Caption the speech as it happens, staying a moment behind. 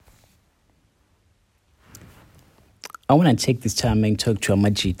I want to take this time and talk to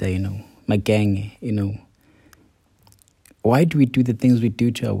Amajita, my gang, Why do we do the things we do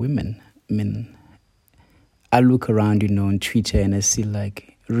to our women? I mean, I look around, on Twitter and I see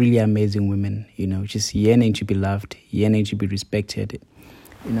like really amazing women, just yearning to be loved, yearning to be respected,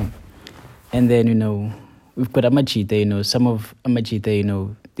 And then, we've got Amajita, some of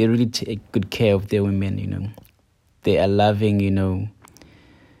Amajita, they really take good care of their women, They are loving,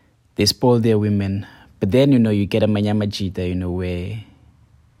 they spoil their women. But then, you get a Manyamajita, where,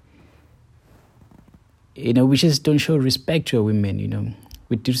 we just don't show respect to our women,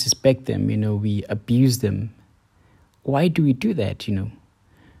 We disrespect them, we abuse them. Why do we do that, I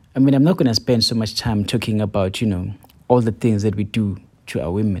mean, I'm not going to spend so much time talking about, all the things that we do to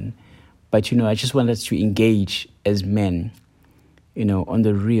our women. But, I just want us to engage as men, on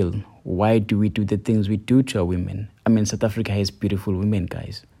the real. Why do we do the things we do to our women? I mean, South Africa has beautiful women,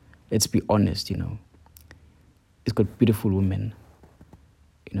 guys. Let's be honest, It's got beautiful women,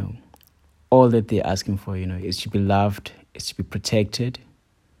 All that they're asking for, is to be loved, is to be protected,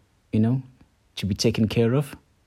 to be taken care of.